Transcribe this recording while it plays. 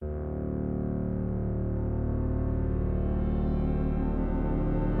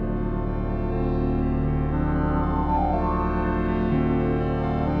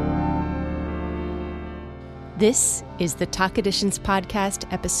This is the Talk Editions podcast,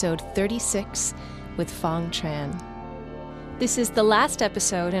 episode 36, with Phong Tran. This is the last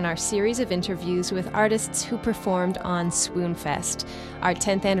episode in our series of interviews with artists who performed on Swoonfest, our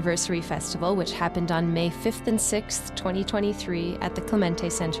 10th anniversary festival, which happened on May 5th and 6th, 2023, at the Clemente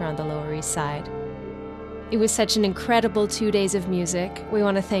Center on the Lower East Side. It was such an incredible 2 days of music. We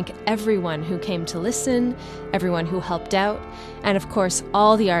want to thank everyone who came to listen, everyone who helped out, and of course,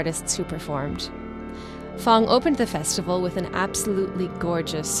 all the artists who performed. Phong opened the festival with an absolutely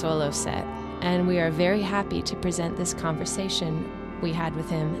gorgeous solo set, and we are very happy to present this conversation we had with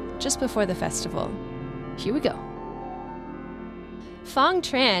him just before the festival. Here we go. Phong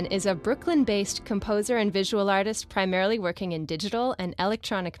Tran is a Brooklyn-based composer and visual artist primarily working in digital and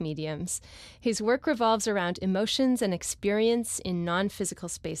electronic mediums. His work revolves around emotions and experience in non-physical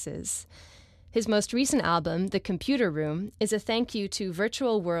spaces. His most recent album, The Computer Room, is a thank you to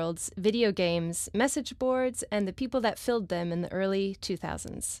virtual worlds, video games, message boards, and the people that filled them in the early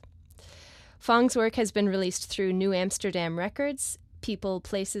 2000s. Phong's work has been released through New Amsterdam Records, People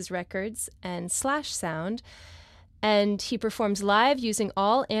Places Records, and Slash Sound, and he performs live using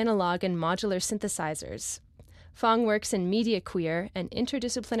all analog and modular synthesizers. Phong works in Media Queer, an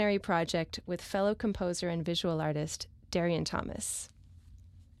interdisciplinary project with fellow composer and visual artist Darian Thomas.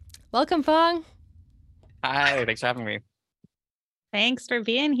 Welcome, Phong. Hi, thanks for having me. Thanks for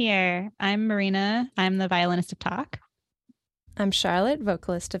being here. I'm Marina. I'm the violinist of Talk. I'm Charlotte,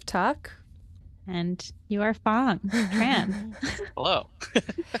 vocalist of Talk. And you are Phong Tran. Hello.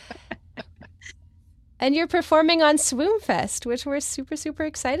 And you're performing on Swoonfest, which we're super, super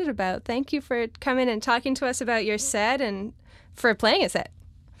excited about. Thank you for coming and talking to us about your set and for playing a set.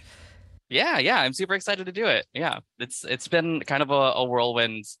 Yeah, I'm super excited to do it. Yeah, it's been kind of a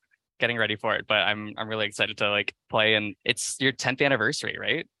whirlwind getting ready for it, but I'm really excited to play, and it's your 10th anniversary,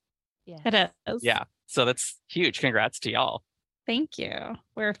 right? Yeah, it is. Yeah, so that's huge. Congrats to y'all. Thank you.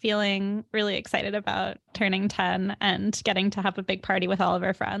 We're feeling really excited about turning 10 and getting to have a big party with all of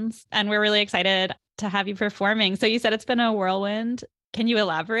our friends. And we're really excited to have you performing. So you said it's been a whirlwind. Can you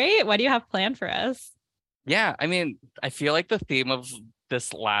elaborate? What do you have planned for us? Yeah, I mean, I feel like the theme of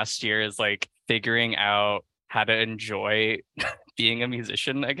this last year is figuring out how to enjoy being a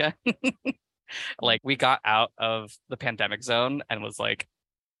musician again. We got out of the pandemic zone and was like,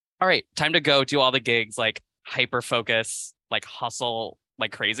 all right, time to go do all the gigs, hyper focus, hustle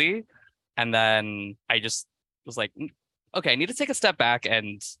like crazy. And then I just was like, okay, I need to take a step back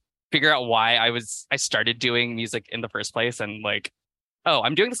and figure out why I started doing music in the first place. And oh,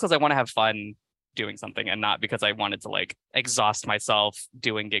 I'm doing this because I want to have fun doing something and not because I wanted to exhaust myself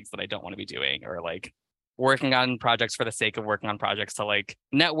doing gigs that I don't want to be doing, or working on projects for the sake of working on projects to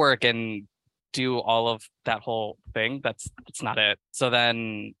network and do all of that whole thing. That's not it. So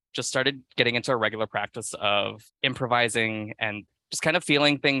then just started getting into a regular practice of improvising and just kind of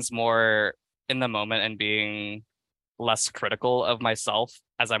feeling things more in the moment and being less critical of myself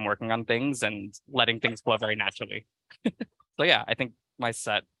as I'm working on things and letting things flow very naturally. So yeah, I think my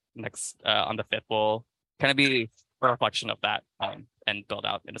set next on the 5th will kind of be a reflection of that and build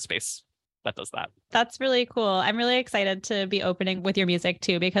out in a space that does that. That's really cool. I'm really excited to be opening with your music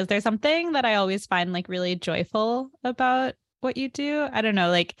too, because there's something that I always find really joyful about what you do. I don't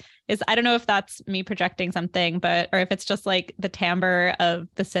know, I don't know if that's me projecting something, or if it's just the timbre of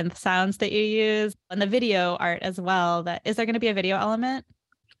the synth sounds that you use and the video art as well. Is there going to be a video element?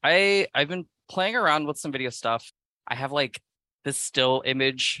 I've been playing around with some video stuff. I have this still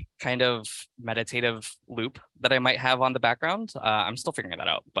image kind of meditative loop that I might have on the background. I'm still figuring that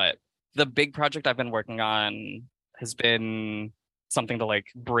out, but the big project I've been working on has been something to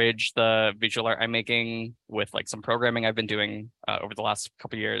bridge the visual art I'm making with some programming I've been doing over the last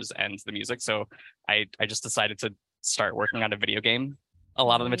couple of years and the music. So I just decided to start working on a video game. A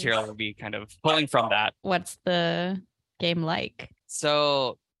lot of the material will be kind of pulling from that. What's the game like?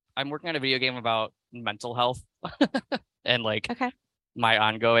 So I'm working on a video game about mental health and my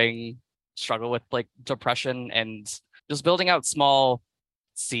ongoing struggle with depression and just building out small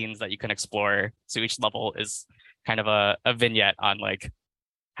scenes that you can explore. So each level is kind of a vignette on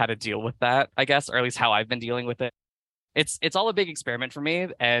how to deal with that, I guess, or at least how I've been dealing with it. It's all a big experiment for me,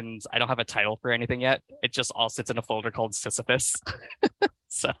 and I don't have a title for anything yet. It just all sits in a folder called Sisyphus.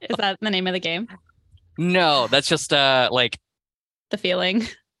 So is that the name of the game? No, that's just the feeling.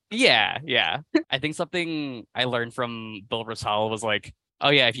 Yeah. I think something I learned from Bill Russell was oh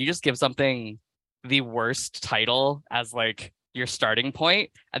yeah, if you just give something the worst title as your starting point,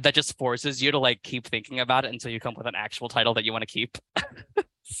 that just forces you to keep thinking about it until you come up with an actual title that you want to keep.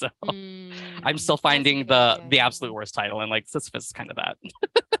 So I'm still finding the absolute worst title, and Sisyphus is kind of that.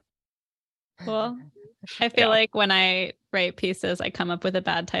 Cool. I feel like when I write pieces, I come up with a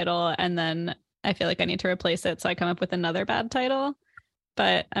bad title and then I feel like I need to replace it. So I come up with another bad title.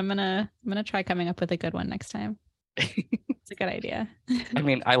 But I'm gonna try coming up with a good one next time. It's a good idea. I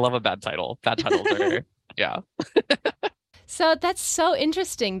mean, I love a bad title. Bad titles are, yeah. So that's so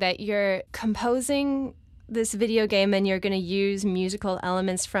interesting that you're composing this video game and you're going to use musical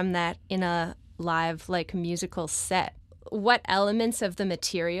elements from that in a live, like, musical set. What elements of the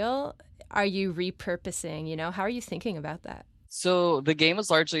material are you repurposing? You know, how are you thinking about that? So the game is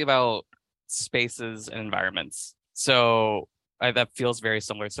largely about spaces and environments. So that feels very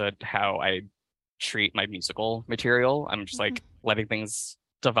similar to how I treat my musical material. I'm just like letting things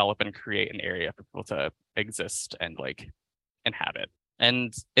develop and create an area for people to exist and like inhabit.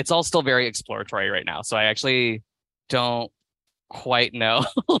 And it's all still very exploratory right now. So I actually don't quite know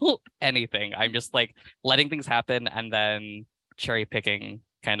anything. I'm just like letting things happen and then cherry picking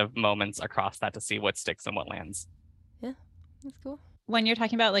kind of moments across that to see what sticks and what lands. Yeah, that's cool. When you're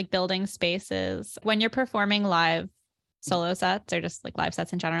talking about like building spaces, when you're performing live solo sets or just like live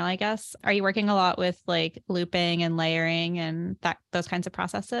sets in general, I guess, are you working a lot with like looping and layering and those kinds of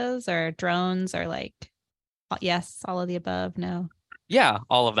processes, or drones, or like, yes, all of the above? No. Yeah,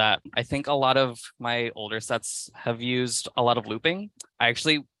 all of that. I think a lot of my older sets have used a lot of looping. I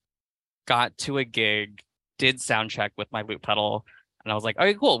actually got to a gig, did sound check with my loop pedal, and I was like,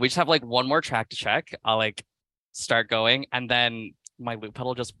 okay, cool. We just have like one more track to check. I'll like start going, and then my loop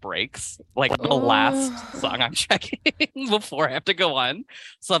pedal just breaks like the last song I'm checking before I have to go on.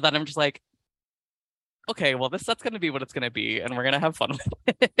 So then I'm just like, okay, well, that's going to be what it's going to be, and we're going to have fun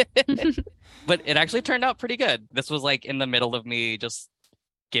with it. But it actually turned out pretty good. This was like in the middle of me just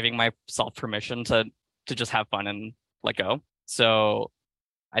giving myself permission to just have fun and let go. So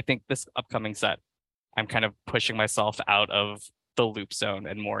I think this upcoming set, I'm kind of pushing myself out of the loop zone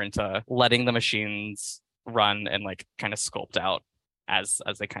and more into letting the machines run and like kind of sculpt out as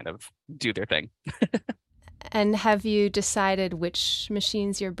they kind of do their thing. And have you decided which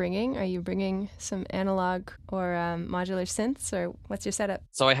machines you're bringing? Are you bringing some analog or modular synths, or what's your setup?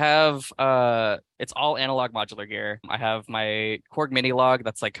 So I have it's all analog modular gear. I have my Korg mini log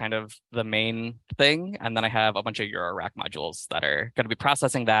that's like kind of the main thing, and then I have a bunch of Euro rack modules that are going to be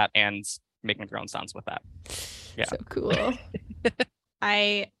processing that and making their own sounds with that. Yeah, so cool.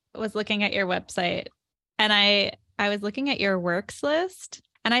 I was looking at your website, and I was looking at your works list,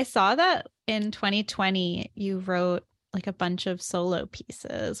 and I saw that in 2020 you wrote like a bunch of solo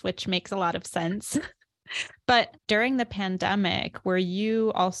pieces, which makes a lot of sense. But during the pandemic, were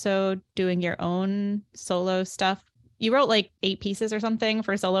you also doing your own solo stuff? You wrote like 8 pieces or something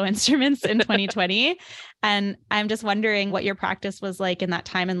for solo instruments in 2020. And I'm just wondering what your practice was like in that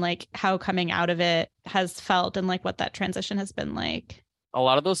time, and like how coming out of it has felt, and like what that transition has been like. A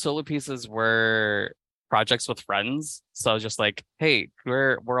lot of those solo pieces were projects with friends. So I was just like, hey,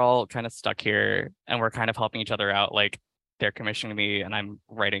 we're all kind of stuck here and we're kind of helping each other out. Like they're commissioning me and I'm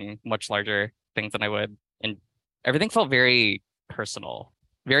writing much larger things than I would. And everything felt very personal.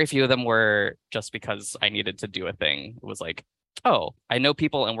 Very few of them were just because I needed to do a thing. It was like, oh, I know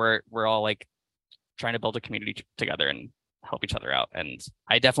people and we're all like trying to build a community together and help each other out. And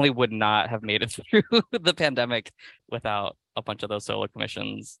I definitely would not have made it through the pandemic without a bunch of those solo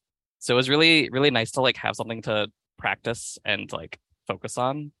commissions. So it was really, really nice to like have something to practice and like focus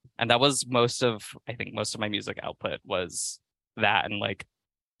on. And that was most of my music output was that, and like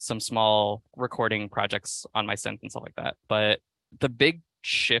some small recording projects on my synth and stuff like that. But the big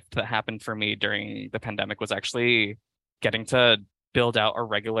shift that happened for me during the pandemic was actually getting to build out a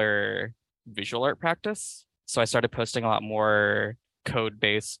regular visual art practice. So I started posting a lot more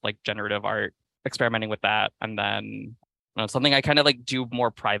code-based, like generative art, experimenting with that. And then something I kind of like do more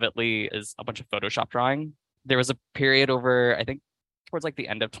privately is a bunch of Photoshop drawing. There was a period over, I think, towards like the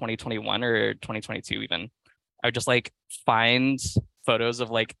end of 2021 or 2022 even. I would just like find photos of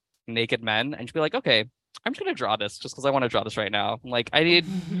like naked men and just be like, okay, I'm just gonna draw this just because I want to draw this right now. Like I need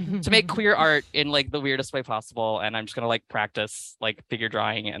to make queer art in like the weirdest way possible, and I'm just gonna like practice like figure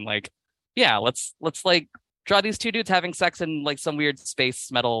drawing and like, yeah, let's like draw these 2 dudes having sex in like some weird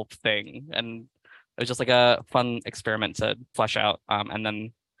space metal thing. And it was just like a fun experiment to flesh out. And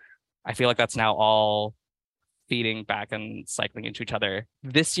then I feel like that's now all feeding back and cycling into each other.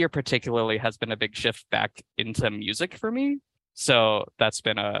 This year particularly has been a big shift back into music for me. So that's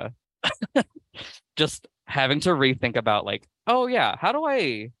been a just having to rethink about like, oh yeah, how do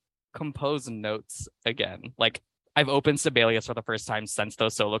I compose notes again? Like I've opened Sibelius for the first time since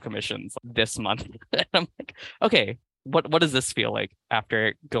those solo commissions this month. And I'm like, okay, what does this feel like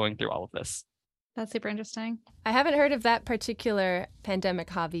after going through all of this? That's super interesting. I haven't heard of that particular pandemic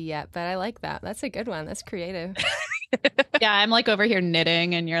hobby yet, but I like that. That's a good one. That's creative. Yeah, I'm like over here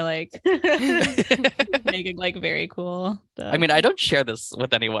knitting and you're like making like very cool stuff. I mean, I don't share this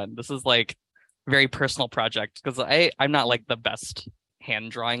with anyone. This is like very personal project because I'm not like the best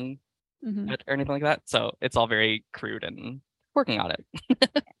hand drawing Mhm. or anything like that. So it's all very crude and working on it.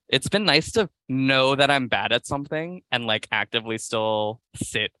 It's been nice to know that I'm bad at something and like actively still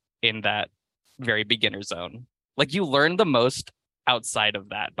sit in that very beginner zone. Like you learn the most outside of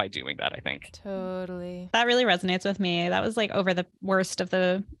that by doing that, I think. Totally. That really resonates with me. That was like over the worst of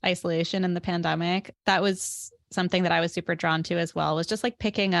the isolation and the pandemic. That was something that I was super drawn to as well, was just like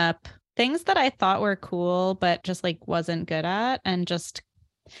picking up things that I thought were cool, but just like wasn't good at. And just,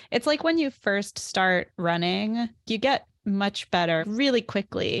 it's like when you first start running, you get much better really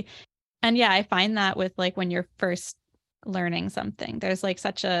quickly. And yeah, I find that with like when you're first learning something, there's like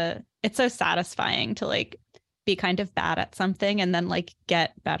it's so satisfying to like be kind of bad at something and then like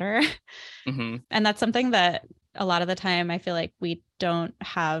get better. Hmm. And that's something that a lot of the time I feel like we don't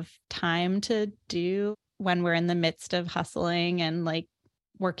have time to do when we're in the midst of hustling and like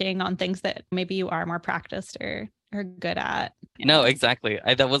working on things that maybe you are more practiced or good at. No, exactly.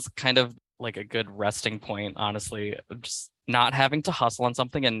 That was kind of like a good resting point, honestly. Just not having to hustle on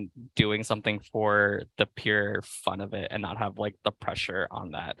something and doing something for the pure fun of it and not have like the pressure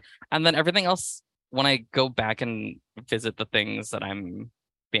on that. And then everything else, when I go back and visit the things that I'm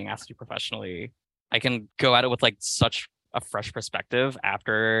being asked to do professionally, I can go at it with like such a fresh perspective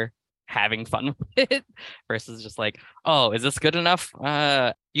after having fun with it versus just like, oh, is this good enough?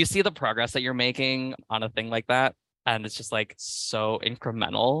 You see the progress that you're making on a thing like that, and it's just like so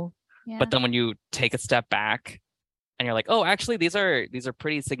incremental. Yeah. But then when you take a step back and you're like, oh, actually these are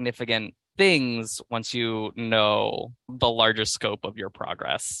pretty significant things. Once you know the larger scope of your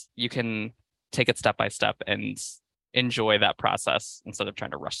progress, you can take it step by step and enjoy that process instead of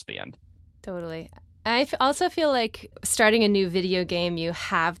trying to rush to the end. Totally. Also feel like starting a new video game, you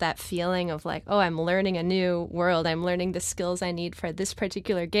have that feeling of like, oh, I'm learning a new world. I'm learning the skills I need for this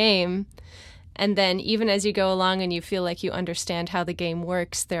particular game. And then even as you go along and you feel like you understand how the game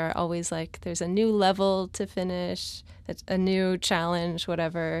works, there are always like, there's a new level to finish, a new challenge,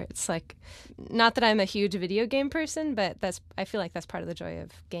 whatever. It's like, not that I'm a huge video game person, but I feel like that's part of the joy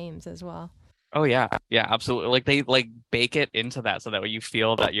of games as well. Oh yeah, yeah, absolutely. Like they like bake it into that so that way you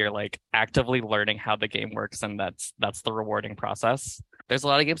feel that you're like actively learning how the game works, and that's the rewarding process. There's a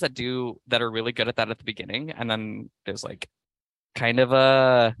lot of games that are really good at that at the beginning, and then there's like kind of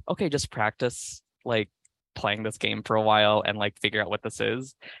a okay, just practice like playing this game for a while and like figure out what this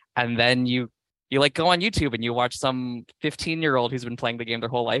is, and then you like go on YouTube and you watch some 15-year-old who's been playing the game their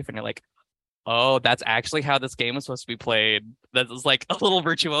whole life, and you're like, oh, that's actually how this game is supposed to be played. That is like a little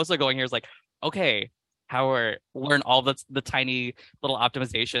virtuoso going here. Is like, okay, learn all the tiny little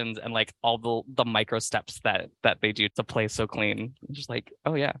optimizations and like all the micro steps that they do to play so clean. Just like,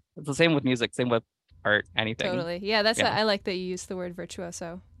 oh yeah, it's the same with music, same with art, anything. Totally. Yeah, Yeah. I like that you use the word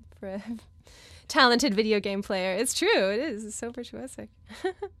virtuoso for a talented video game player. It's true. It is. It's so virtuosic.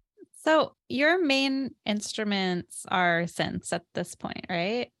 So your main instruments are synths at this point,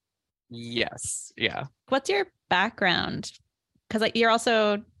 right? Yes. Yeah. What's your background? Because like you're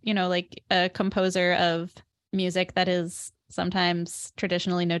also, like a composer of music that is sometimes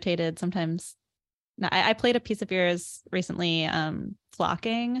traditionally notated, sometimes not. I played a piece of yours recently,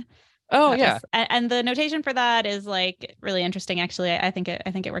 Flocking. Oh yeah. And the notation for that is like really interesting. Actually, I think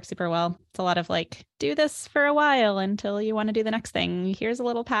it works super well. It's a lot of like, do this for a while until you want to do the next thing. Here's a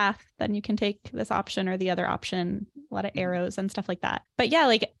little path, then you can take this option or the other option. A lot of arrows and stuff like that. But yeah,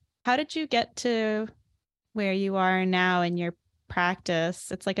 like, how did you get to where you are now in your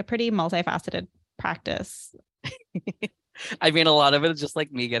practice? It's like a pretty multifaceted practice. I mean, a lot of it is just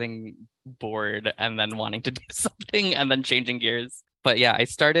like me getting bored and then wanting to do something and then changing gears. But yeah, I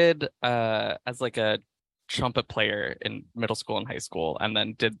started as like a trumpet player in middle school and high school, and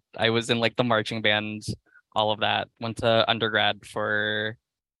then I was in like the marching band, all of that. Went to undergrad for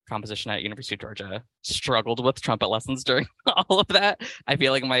composition at University of Georgia. Struggled with trumpet lessons during all of that. I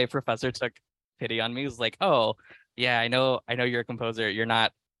feel like my professor took pity on me. He was like, "Oh, yeah, I know you're a composer. You're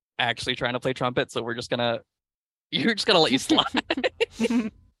not actually trying to play trumpet, so you're just gonna let you slide."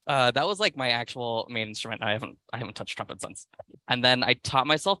 That was like my actual main instrument. I haven't touched trumpet since. And then I taught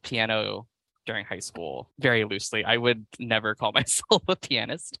myself piano during high school very loosely. I would never call myself a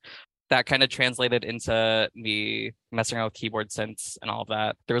pianist. That kind of translated into me messing around with keyboard synths and all of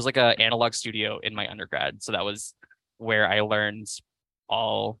that. There was like a analog studio in my undergrad, so that was where I learned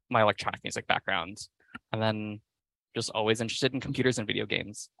all my electronic music background. And then just always interested in computers and video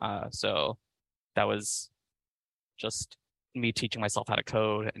games. So that was just me teaching myself how to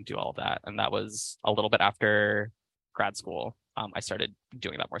code and do all of that. And that was a little bit after grad school. I started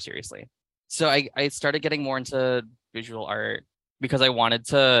doing that more seriously. So I started getting more into visual art because I wanted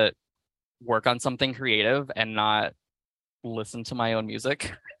to work on something creative and not listen to my own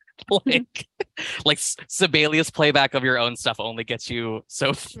music. like like Sibelius playback of your own stuff only gets you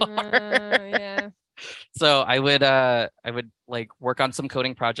so far. Yeah. So I would like work on some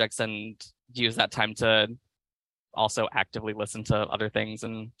coding projects and use that time to also actively listen to other things.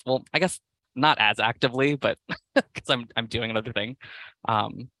 And well, I guess not as actively, but because I'm doing another thing.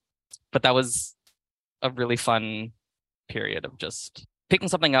 But that was a really fun period of just picking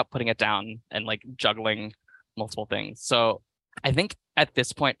something up, putting it down, and like juggling multiple things. So I think at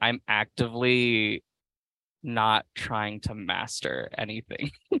this point I'm actively not trying to master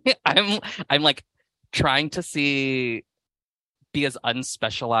anything. I'm like trying to be as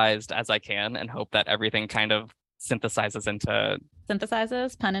unspecialized as I can and hope that everything kind of synthesizes into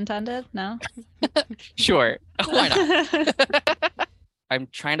Synthesizes, pun intended. No. Sure. Why not? I'm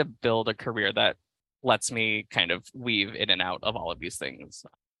trying to build a career that lets me kind of weave in and out of all of these things.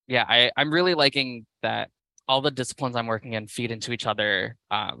 Yeah, I'm really liking that all the disciplines I'm working in feed into each other,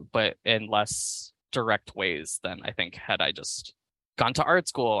 but in less direct ways than I think had I just gone to art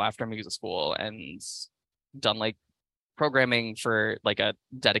school after music school and done like programming for like a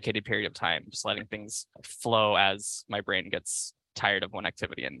dedicated period of time, just letting things flow as my brain gets tired of one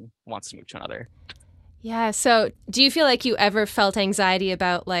activity and wants to move to another. Yeah. So do you feel like you ever felt anxiety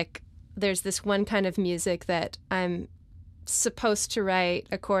about like, there's this one kind of music that I'm supposed to write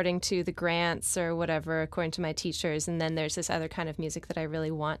according to the grants or whatever, according to my teachers, and then there's this other kind of music that I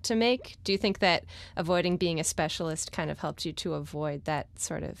really want to make? Do you think that avoiding being a specialist kind of helped you to avoid that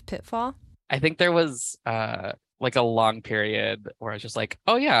sort of pitfall? I think there was like a long period where I was just like,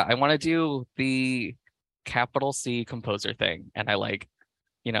 oh yeah, I want to do the capital C composer thing. And I like,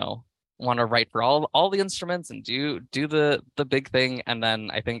 want to write for all the instruments and do the big thing. And then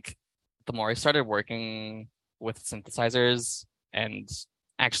I think the more I started working with synthesizers and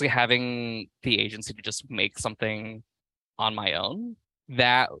actually having the agency to just make something on my own,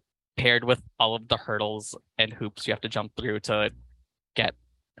 that paired with all of the hurdles and hoops you have to jump through to get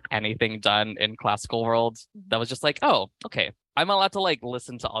anything done in classical world, that was just like, oh, okay, I'm allowed to like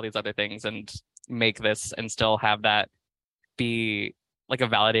listen to all these other things and make this and still have that be like a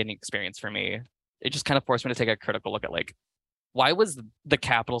validating experience for me. It just kind of forced me to take a critical look at like, why was the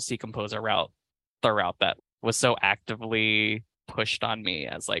capital C composer route the route that was so actively pushed on me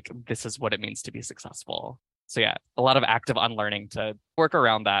as like, this is what it means to be successful. So yeah, a lot of active unlearning to work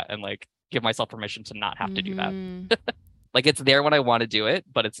around that and like give myself permission to not have to do that. Like it's there when I want to do it,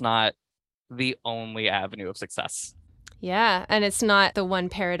 but it's not the only avenue of success. Yeah, and it's not the one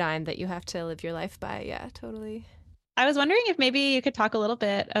paradigm that you have to live your life by. Yeah, totally. I was wondering if maybe you could talk a little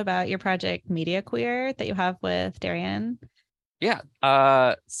bit about your project Media Queer that you have with Darian. Yeah.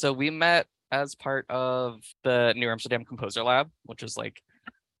 So we met as part of the New Amsterdam Composer Lab, which is like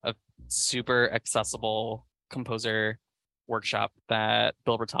a super accessible composer workshop that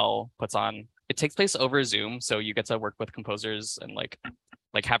Bill Bertel puts on. It takes place over Zoom, so you get to work with composers and like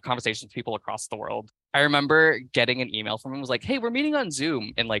have conversations with people across the world. I remember getting an email from him, was like, hey, we're meeting on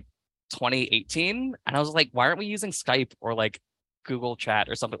Zoom in like 2018. And I was like, why aren't we using Skype or like Google Chat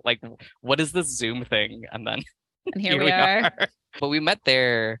or something? Like, what is this Zoom thing? And then and here we are. But we met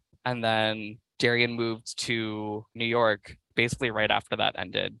there, and then Darian moved to New York basically right after that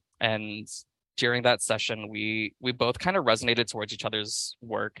ended. And during that session, we both kind of resonated towards each other's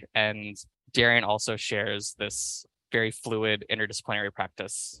work. And Darian also shares this very fluid interdisciplinary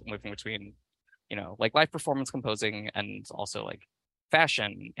practice moving between, like live performance composing and also like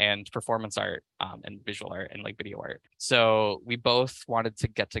fashion and performance art and visual art and like video art. So we both wanted to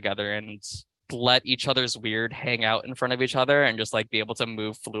get together and let each other's weird hang out in front of each other and just like be able to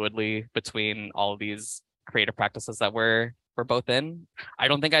move fluidly between all of these creative practices that we're both in. I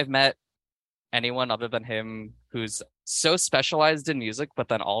don't think I've met anyone other than him who's so specialized in music, but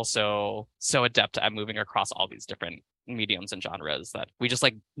then also so adept at moving across all these different mediums and genres that we just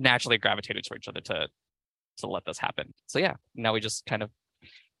like naturally gravitated toward each other to let this happen. So yeah, now we just kind of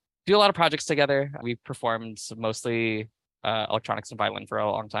do a lot of projects together. We performed mostly electronics and violin for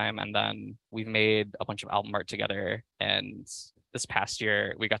a long time, and then we've made a bunch of album art together. And this past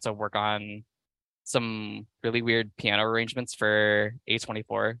year, we got to work on some really weird piano arrangements for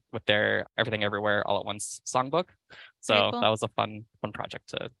A24 with their Everything Everywhere All at Once songbook. So cool. That was a fun project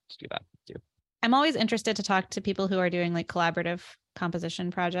to do that too. I'm always interested to talk to people who are doing like collaborative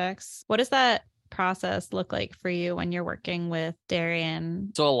composition projects. What does that process look like for you when you're working with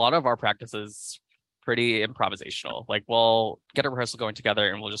Darian? So a lot of our practice is pretty improvisational. Like we'll get a rehearsal going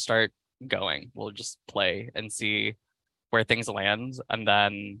together and we'll just start going. We'll just play and see where things land, and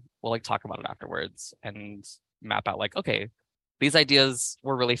then we'll like talk about it afterwards and map out like, okay, these ideas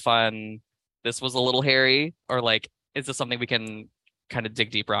were really fun. This was a little hairy, or like, is this something we can kind of dig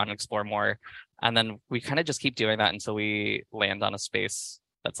deeper on and explore more? And then we kind of just keep doing that until we land on a space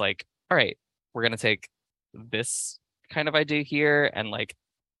that's like, all right, we're gonna take this kind of idea here and like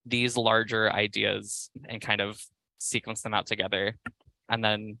these larger ideas and kind of sequence them out together. And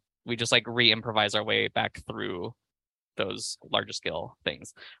then we just like re-improvise our way back through those larger scale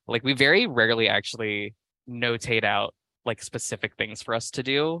things. Like we very rarely actually notate out like specific things for us to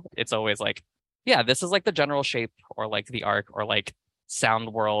do. It's always like, yeah, this is like the general shape or like the arc or like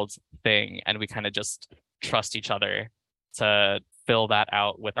sound world thing. And we kind of just trust each other to fill that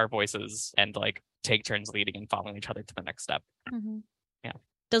out with our voices and like take turns leading and following each other to the next step. Mm-hmm. Yeah.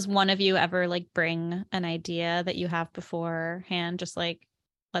 Does one of you ever like bring an idea that you have beforehand, just like,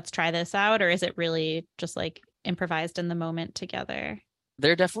 let's try this out? Or is it really just like improvised in the moment together?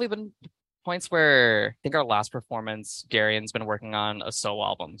 There definitely been points where I think our last performance, Darian's been working on a solo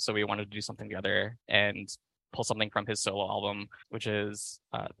album. So we wanted to do something together and pull something from his solo album, which is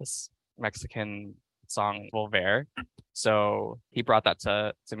this Mexican song Volver. So he brought that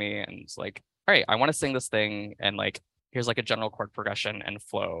to me and was like, all right, I want to sing this thing and like here's like a general chord progression and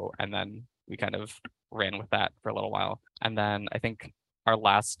flow. And then we kind of ran with that for a little while. And then I think our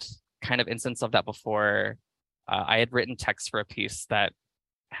last kind of instance of that before, I had written text for a piece that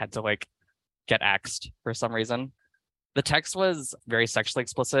had to like get axed for some reason. The text was very sexually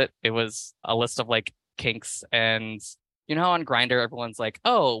explicit. It was a list of like kinks, and you know how on Grindr everyone's like,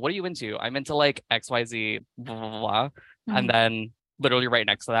 oh, what are you into? I'm into like XYZ, blah, blah, blah. Mm-hmm. And then literally right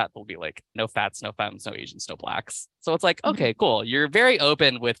next to that, there'll be like no fats, no femmes, no Asians, no blacks. So it's like, okay, cool. You're very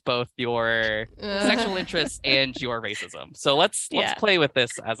open with both your sexual interests and your racism. So let's play with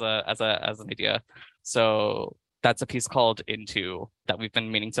this as an idea. So that's a piece called Into that we've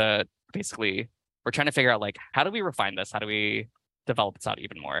been meaning to basically, we're trying to figure out like, how do we refine this? How do we develop this out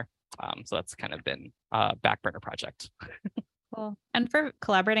even more? So that's kind of been a back burner project. Cool. And for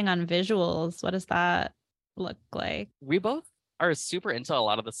collaborating on visuals, what does that look like? We both are super into a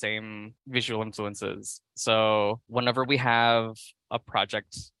lot of the same visual influences. So whenever we have a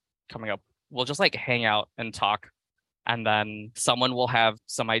project coming up, we'll just like hang out and talk. And then someone will have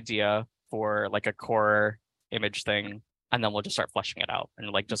some idea for like a core image thing. And then we'll just start fleshing it out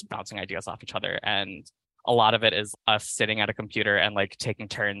and like just bouncing ideas off each other. And a lot of it is us sitting at a computer and like taking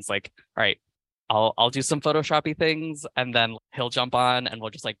turns, like, all right, I'll do some Photoshoppy things and then he'll jump on and we'll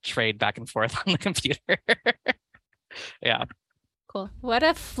just like trade back and forth on the computer. Yeah. Cool. What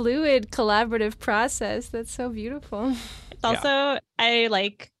a fluid collaborative process. That's so beautiful. It's also, I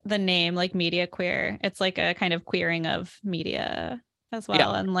like the name like media queer. It's like a kind of queering of media as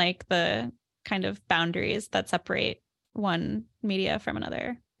well. And like the kind of boundaries that separate one media from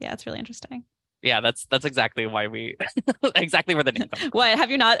another. Yeah, it's really interesting. Yeah, that's exactly why we exactly where the name comes from. What,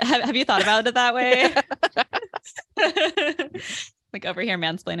 have you thought about it that way? Like over here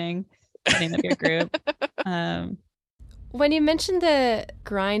mansplaining the name of your group. When you mentioned the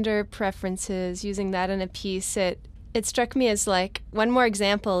Grindr preferences, using that in a piece, it struck me as like one more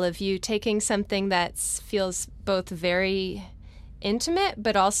example of you taking something that feels both very intimate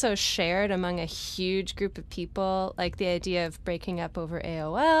but also shared among a huge group of people, like the idea of breaking up over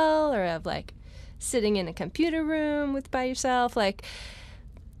AOL or of like sitting in a computer room by yourself. Like,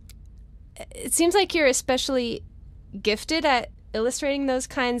 it seems like you're especially gifted at illustrating those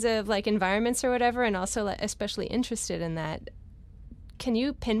kinds of like environments or whatever, and also like, especially interested in that. Can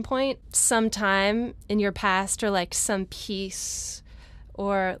you pinpoint some time in your past or like some piece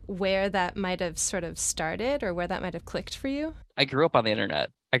or where that might have sort of started or where that might have clicked for you? I grew up on the internet.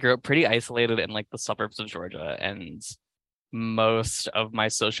 I grew up pretty isolated in like the suburbs of Georgia, and most of my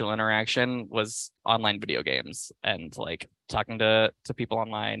social interaction was online video games and like talking to people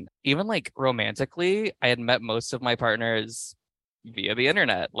online. Even like romantically, I had met most of my partners via the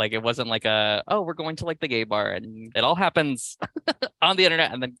internet. Like it wasn't like we're going to like the gay bar, and it all happens on the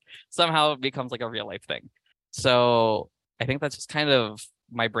internet and then somehow it becomes like a real life thing. So I think that's just kind of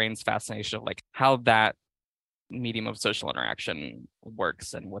my brain's fascination of like how that medium of social interaction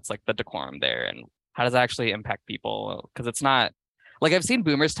works and what's like the decorum there and how does it actually impact people. Because it's not like, I've seen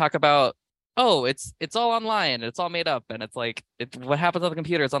boomers talk about, oh, it's all online, it's all made up, and it's like what happens on the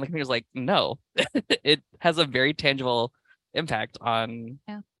computer, it's on the computer. Is like, no. It has a very tangible impact on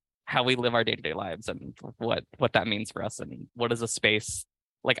how we live our day-to-day lives and what that means for us and what is a space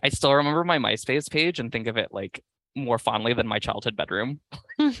Like I still remember my MySpace page and think of it like more fondly than my childhood bedroom.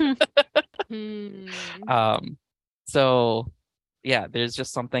 Hmm. Um, so yeah, there's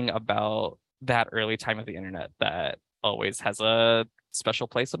just something about that early time of the internet that always has a special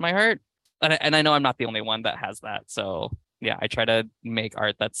place in my heart. And I know I'm not the only one that has that. So yeah, I try to make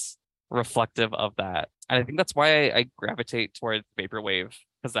art that's reflective of that. And I think that's why I gravitate towards vaporwave,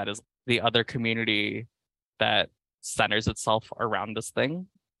 because that is the other community that centers itself around this thing.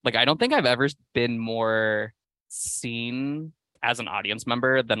 Like I don't think I've ever been more seen as an audience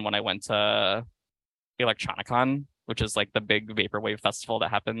member than when I went to Electronicon, which is like the big vaporwave festival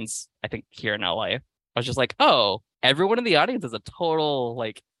that happens, I think, here in LA. I was just like, oh, everyone in the audience is a total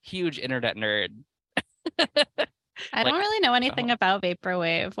like huge internet nerd. I Like, don't really know anything oh, about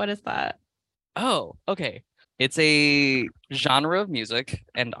vaporwave. What is that? oh, okay. It's a genre of music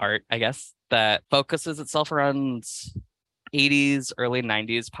and art, I guess, that focuses itself around 80s, early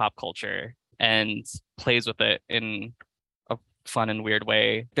 90s pop culture and plays with it in a fun and weird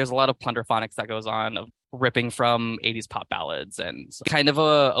way. There's a lot of plunderphonics that goes on of ripping from 80s pop ballads and kind of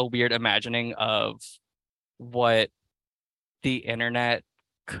a weird imagining of what the internet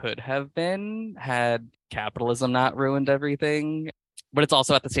could have been had capitalism not ruined everything. But it's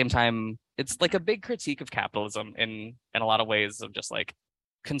also at the same time, it's like a big critique of capitalism in a lot of ways of just like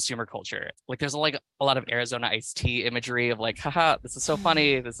consumer culture. Like there's like a lot of Arizona iced tea imagery of like, haha, this is so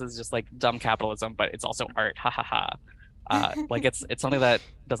funny. This is just like dumb capitalism, but it's also art. Ha ha ha. Like it's something that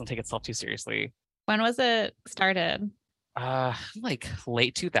doesn't take itself too seriously. When was it started? Like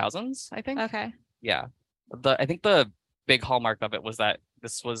late 2000s, I think. Okay. Yeah. I think the big hallmark of it was that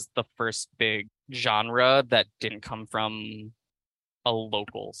this was the first big genre that didn't come from a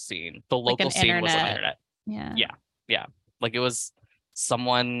local scene. The Like an local scene was on the internet. internet. Yeah. Yeah. Yeah. Like it was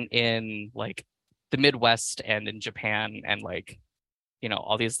someone in like the Midwest and in Japan and like,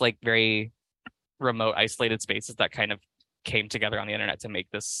 all these like very remote, isolated spaces that kind of came together on the internet to make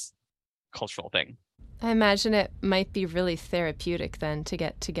this cultural thing. I imagine it might be really therapeutic then to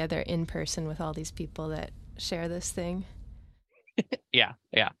get together in person with all these people that share this thing. Yeah,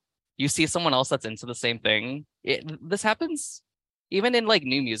 yeah. You see someone else that's into the same thing. This happens even in like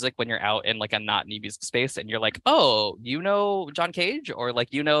new music when you're out in like a not new music space and you're like, oh, you know John Cage or like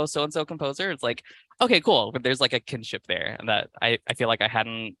so and so composer. It's like, okay, cool. But there's like a kinship there, and that I feel like I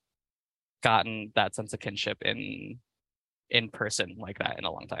hadn't gotten that sense of kinship in person like that in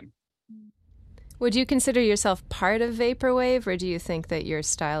a long time. Would you consider yourself part of vaporwave, or do you think that your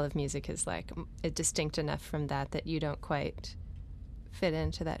style of music is like distinct enough from that you don't quite fit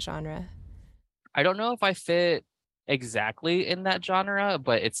into that genre? I don't know if I fit exactly in that genre,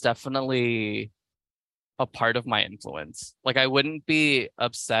 but it's definitely a part of my influence. Like I wouldn't be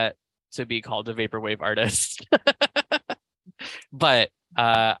upset to be called a vaporwave artist, but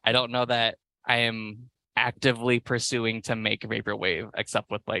I don't know that I am actively pursuing to make vaporwave,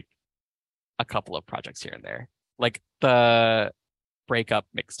 except with like a couple of projects here and there. Like the breakup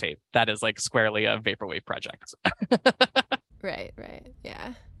mixtape, that is like squarely a vaporwave project. Right,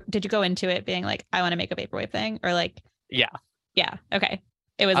 yeah. Did you go into it being like, I want to make a vaporwave thing? Or like, Yeah. yeah, okay.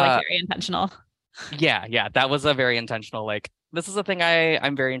 It was like very intentional. Yeah. That was a very intentional, like, this is a thing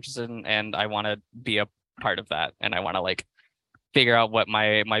I'm very interested in and I want to be a part of that. And I want to like figure out what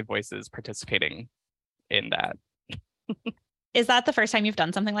my voice is participating in that. Is that the first time you've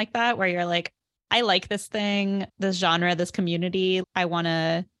done something like that where you're like, I like this thing, this genre, this community. I want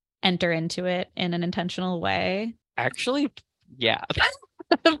to enter into it in an intentional way? Actually, yeah.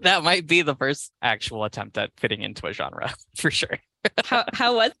 That might be the first actual attempt at fitting into a genre for sure.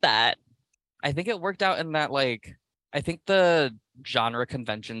 How was that? I think it worked out in that like I think the genre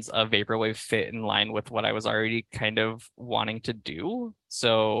conventions of vaporwave fit in line with what I was already kind of wanting to do.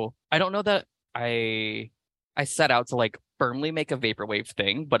 So I don't know that I set out to like firmly make a vaporwave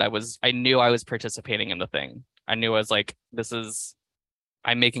thing, but I knew I was participating in the thing. I knew I was like,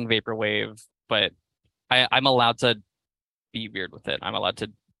 I'm making vaporwave, but I'm allowed to be weird with it. I'm allowed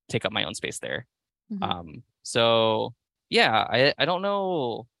to take up my own space there. Mm-hmm. So yeah, I don't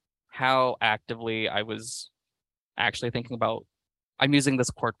know how actively I was actually thinking about I'm using this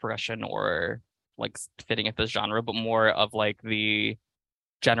chord progression or like fitting into this genre, but more of like the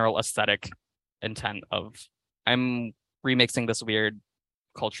general aesthetic intent of I'm remixing this weird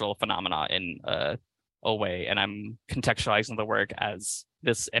cultural phenomena in a way, and I'm contextualizing the work as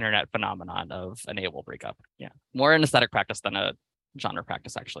this internet phenomenon of a naval breakup. Yeah, more an aesthetic practice than a genre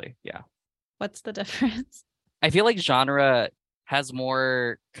practice, actually. Yeah. What's the difference? I feel like genre has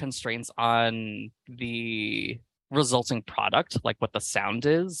more constraints on the resulting product, like what the sound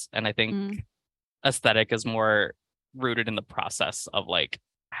is, and I think aesthetic is more rooted in the process of like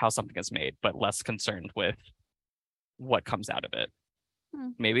how something is made, but less concerned with what comes out of it.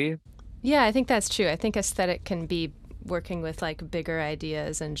 Maybe. Yeah, I think that's true. I think aesthetic can be working with like bigger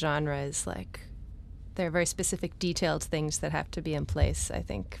ideas and genres. Like there are very specific, detailed things that have to be in place, I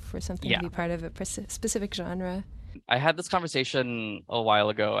think, for something to be part of a specific genre. I had this conversation a while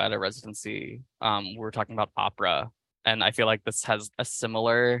ago at a residency. We were talking about opera, and I feel like this has a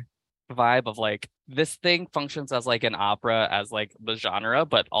similar vibe of like this thing functions as like an opera as like the genre,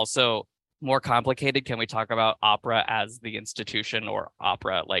 but also more complicated. Can we talk about opera as the institution or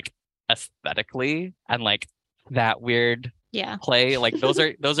opera like aesthetically and like that weird play? Like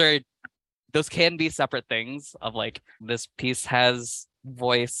those can be separate things of like this piece has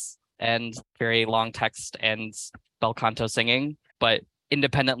voice and very long text and bel canto singing, but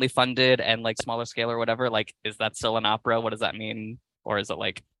independently funded and like smaller scale or whatever. Like, is that still an opera? What does that mean? Or is it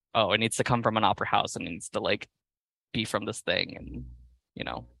like, oh, it needs to come from an opera house and it needs to like be from this thing? And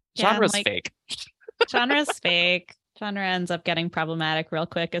genre's like, fake. Genre's fake. Genre ends up getting problematic real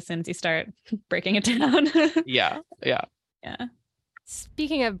quick as soon as you start breaking it down. Yeah.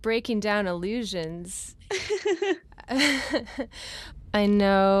 Speaking of breaking down illusions, I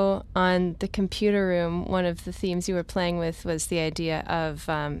know on the computer room, one of the themes you were playing with was the idea of,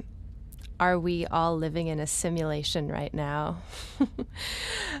 are we all living in a simulation right now?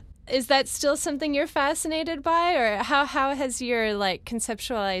 Is that still something you're fascinated by, or how has your like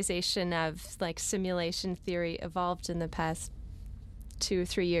conceptualization of like simulation theory evolved in the past 2 or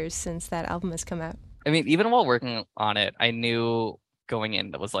 3 years since that album has come out? I mean, even while working on it, I knew going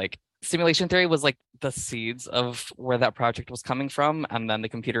in that was like simulation theory was like the seeds of where that project was coming from, and then the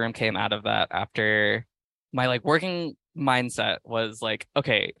computer room came out of that after my like working mindset was like,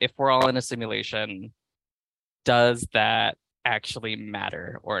 okay, if we're all in a simulation, does that actually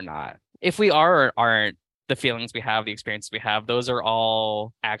matter or not? If we are or aren't, the feelings we have, the experiences we have, those are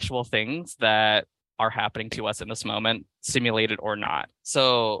all actual things that are happening to us in this moment, simulated or not.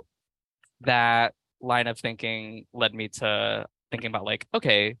 So that line of thinking led me to thinking about like,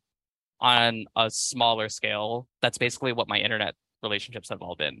 okay, on a smaller scale, that's basically what my internet relationships have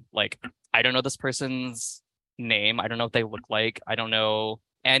all been. Like, I don't know this person's name. I don't know what they look like. I don't know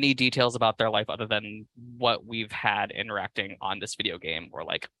any details about their life other than what we've had interacting on this video game or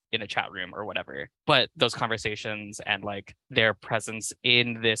like in a chat room or whatever. But those conversations and like their presence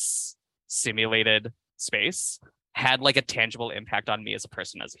in this simulated space had like a tangible impact on me as a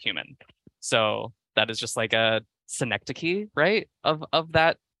person, as a human. So that is just like a synecdoche, right? Of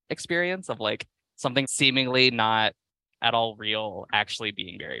that experience of like something seemingly not at all real actually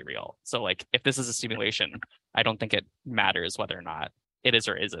being very real. So like if this is a simulation, I don't think it matters whether or not it is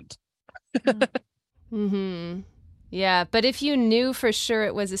or isn't. Mm-hmm. Yeah, but if you knew for sure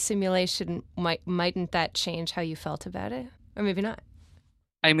it was a simulation, mightn't that change how you felt about it? Or maybe not.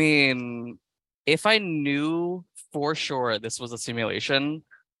 I mean, if I knew for sure this was a simulation,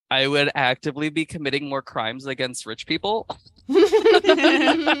 I would actively be committing more crimes against rich people.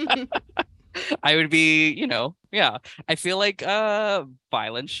 I would be, I feel like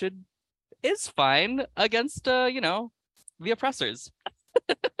violence is fine against the oppressors.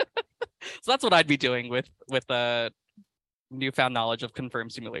 So that's what I'd be doing with newfound knowledge of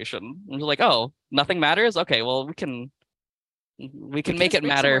confirmed simulation. I'm just like, oh, nothing matters? Okay, well we can make it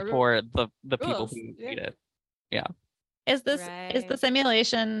matter for the people who need it. Yeah. Is the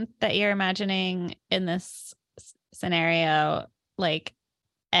simulation that you're imagining in this scenario like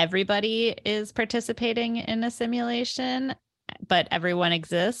everybody is participating in a simulation, but everyone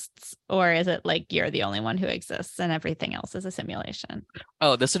exists? Or is it like you're the only one who exists and everything else is a simulation?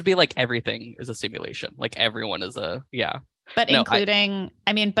 Oh, this would be like everything is a simulation. Like everyone is But no,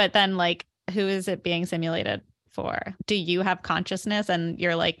 but then like who is it being simulated for? Do you have consciousness and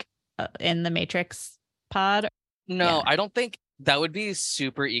you're like in the Matrix pod? No, I don't think that would be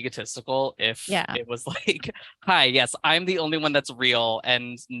super egotistical if it was like, hi, yes, I'm the only one that's real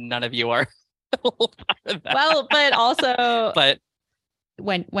and none of you are. Well, but also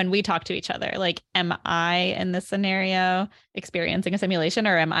when we talk to each other, like, am I in this scenario experiencing a simulation,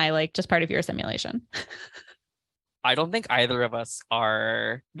 or am I like just part of your simulation? I don't think either of us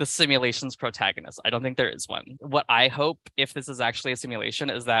are the simulation's protagonist. I don't think there is one. What I hope, if this is actually a simulation,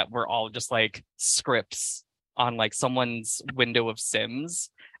 is that we're all just like scripts on like someone's window of Sims.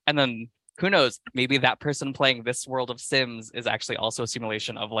 And then who knows, maybe that person playing this world of Sims is actually also a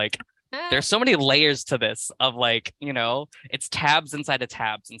simulation of like, there's so many layers to this of like, it's tabs inside of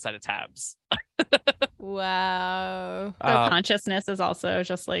tabs inside of tabs. Wow. So consciousness is also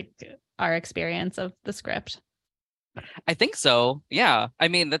just like our experience of the script. I think so. Yeah. I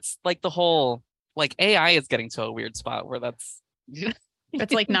mean, that's like the whole, like AI is getting to a weird spot where that's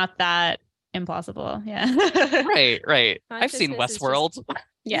It's like not that implausible. Yeah. Right. I've seen Consciousness is Westworld.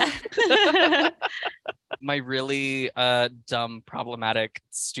 Yeah. My really dumb, problematic,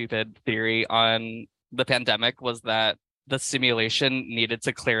 stupid theory on the pandemic was that the simulation needed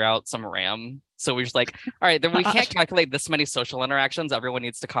to clear out some RAM. So we just like, all right, then we can't calculate this many social interactions. Everyone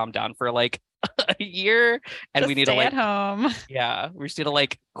needs to calm down for like a year, and Just we need to stay like, at home. yeah, we just need to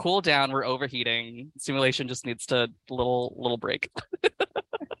like cool down. We're overheating. Simulation just needs to little break.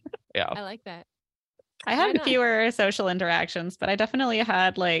 Yeah. I like that. I Why had not? fewer social interactions, but I definitely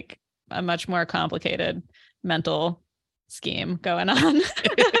had like a much more complicated mental scheme going on.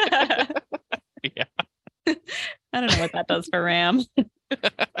 Yeah. I don't know what that does for RAM.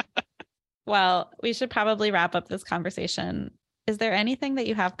 Well, we should probably wrap up this conversation. Is there anything that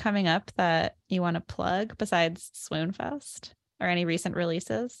you have coming up that you want to plug besides Swoon Fest or any recent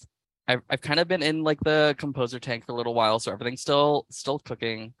releases? I've kind of been in like the composer tank for a little while, so everything's still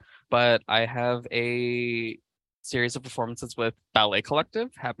cooking. But I have a series of performances with Ballet Collective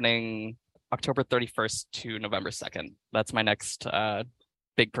happening October 31st to November 2nd. That's my next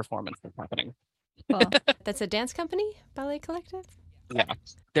big performance that's happening. Cool. That's a dance company, Ballet Collective? Yeah.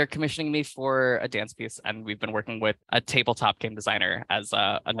 They're commissioning me for a dance piece, and we've been working with a tabletop game designer as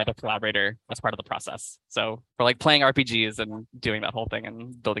another collaborator as part of the process. So we're like playing RPGs and doing that whole thing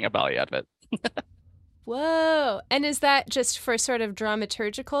and building a ballet out of it. Whoa. And is that just for sort of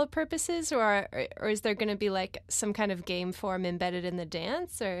dramaturgical purposes, or is there going to be like some kind of game form embedded in the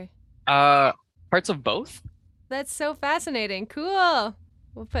dance, or? Parts of both. That's so fascinating. Cool.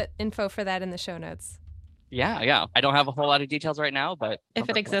 We'll put info for that in the show notes. Yeah. I don't have a whole lot of details right now, but If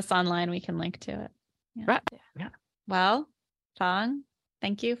it exists online, we can link to it. Yeah. Right. Yeah. Well, Phong,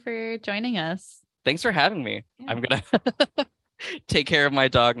 thank you for joining us. Thanks for having me. Yeah. I'm gonna take care of my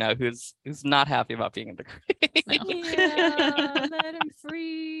dog now, who's not happy about being in the crate. No. Yeah, let him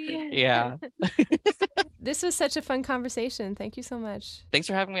free. Yeah. This was such a fun conversation. Thank you so much. Thanks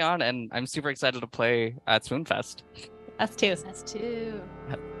for having me on, and I'm super excited to play at Swoonfest. Us too. Us too.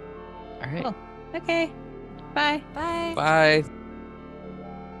 All right. Cool. Okay. Bye. Bye. Bye.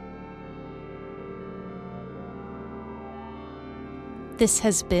 This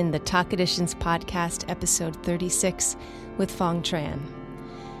has been the Talk Editions podcast, episode 36, with Phong Tran.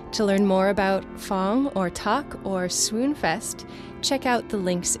 To learn more about Phong or Talk or Swoonfest, check out the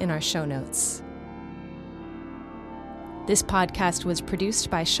links in our show notes. This podcast was produced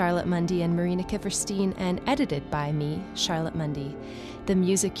by Charlotte Mundy and Marina Kifferstein and edited by me, Charlotte Mundy. The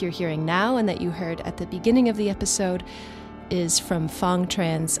music you're hearing now and that you heard at the beginning of the episode is from Phong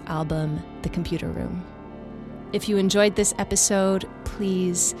Tran's album, The Computer Room. If you enjoyed this episode,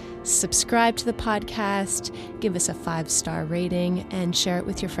 please subscribe to the podcast, give us a 5-star rating, and share it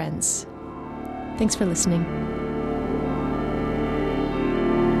with your friends. Thanks for listening.